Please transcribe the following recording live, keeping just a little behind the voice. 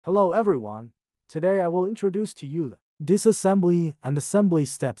Hello everyone. Today I will introduce to you the disassembly and assembly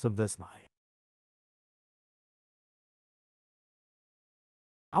steps of this knife.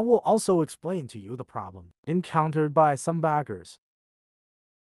 I will also explain to you the problem encountered by some backers.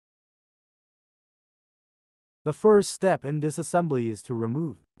 The first step in disassembly is to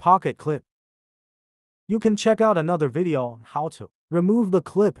remove pocket clip. You can check out another video on how to remove the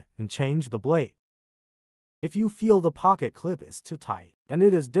clip and change the blade. If you feel the pocket clip is too tight and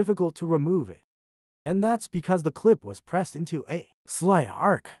it is difficult to remove it, and that's because the clip was pressed into a slight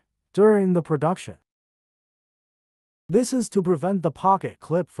arc during the production. This is to prevent the pocket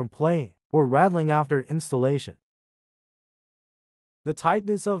clip from playing or rattling after installation. The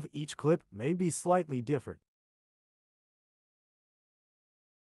tightness of each clip may be slightly different.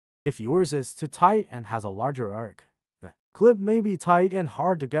 If yours is too tight and has a larger arc, the clip may be tight and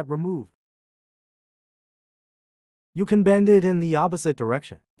hard to get removed. You can bend it in the opposite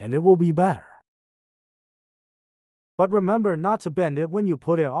direction, and it will be better. But remember not to bend it when you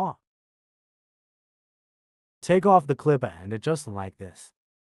put it on. Take off the clip and adjust like this.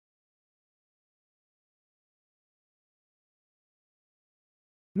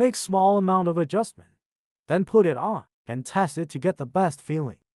 Make small amount of adjustment, then put it on and test it to get the best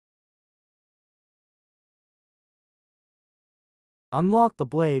feeling. Unlock the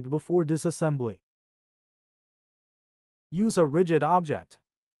blade before disassembly. Use a rigid object,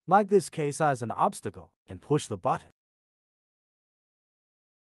 like this case, as an obstacle and push the button.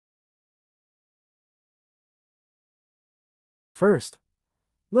 First,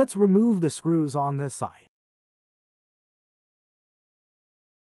 let's remove the screws on this side.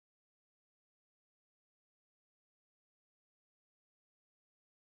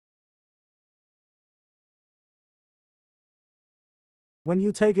 When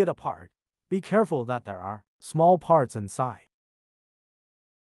you take it apart, be careful that there are small parts inside.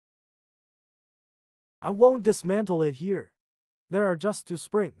 I won't dismantle it here. There are just 2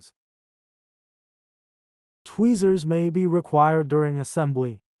 springs. Tweezers may be required during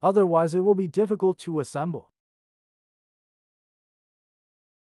assembly, otherwise it will be difficult to assemble.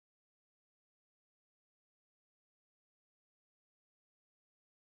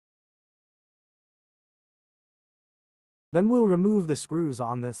 Then we'll remove the screws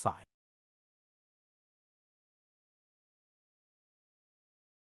on this side.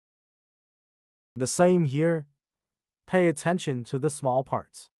 The same here. Pay attention to the small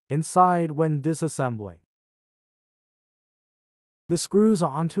parts inside when disassembling. The screws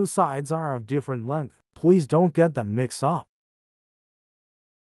on 2 sides are of different length. Please don't get them mixed up.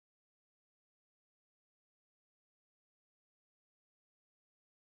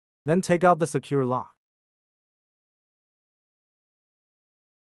 Then take out the secure lock.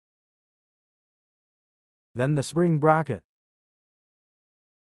 Then the spring bracket.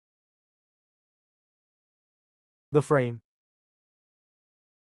 The frame.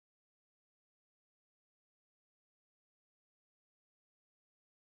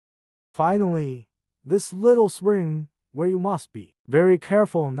 Finally, this little spring, where you must be very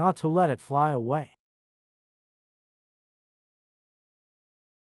careful not to let it fly away.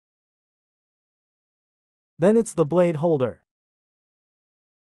 Then it's the blade holder.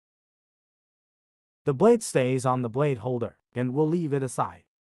 The blade stays on the blade holder, and we'll leave it aside.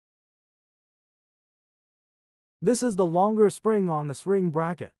 This is the longer spring on the spring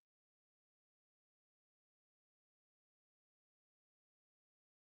bracket.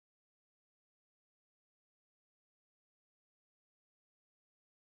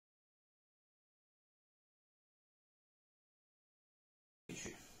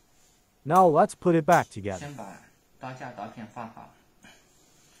 Now let's put it back together.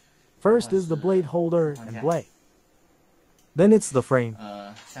 First is the blade holder and blade. Then it's the frame.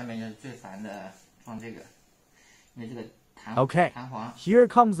 Okay, here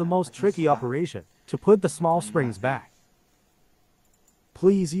comes the most tricky operation, to put the small springs back.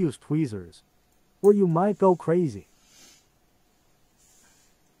 Please use tweezers, or you might go crazy.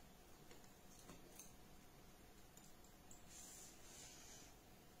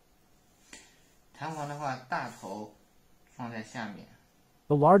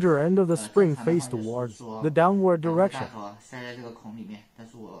 The larger end of the spring faces towards the downward direction.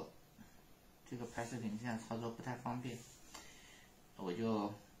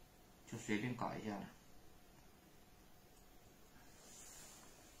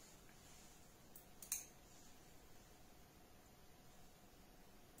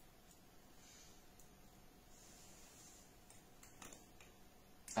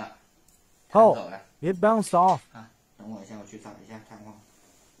 Oh, it bounced off.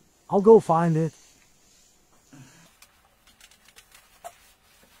 I'll go find it.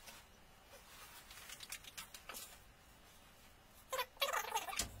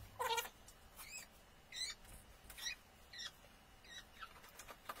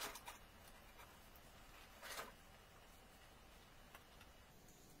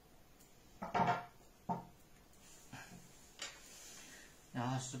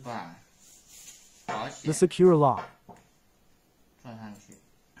 是把保 The 险 secure lock. 装上去。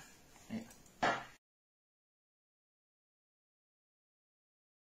哎，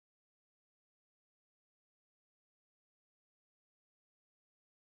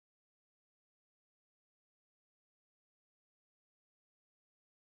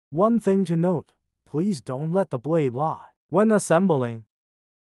 One thing to note, please don't let the blade lie when assembling.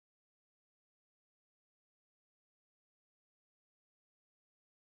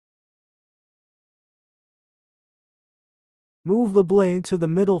 Move the blade to the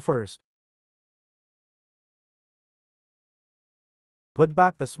middle first. Put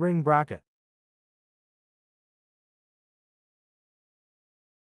back the spring bracket.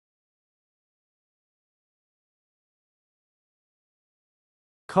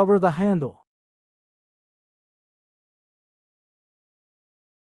 Cover the handle.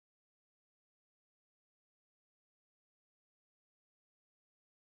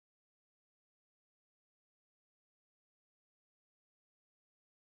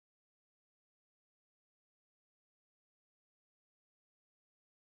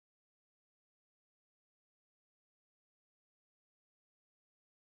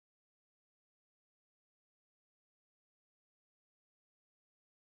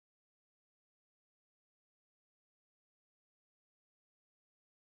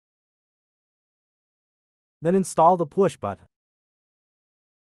 Then install the push button.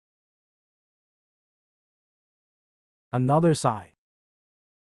 Another side.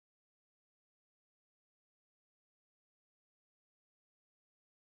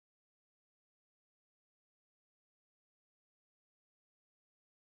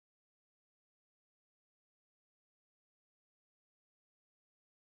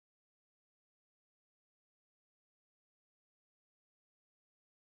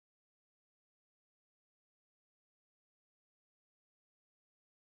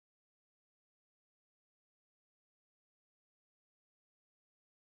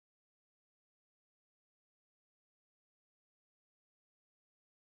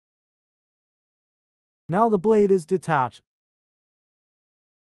 Now the blade is detached.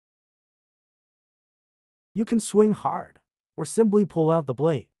 You can swing hard, or simply pull out the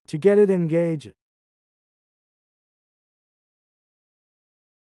blade to get it engaged.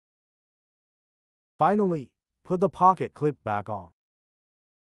 Finally, put the pocket clip back on.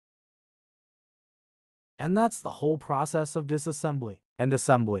 And that's the whole process of disassembly and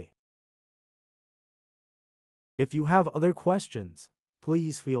assembly. If you have other questions,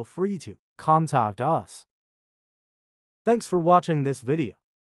 please feel free to contact us. Thanks for watching this video.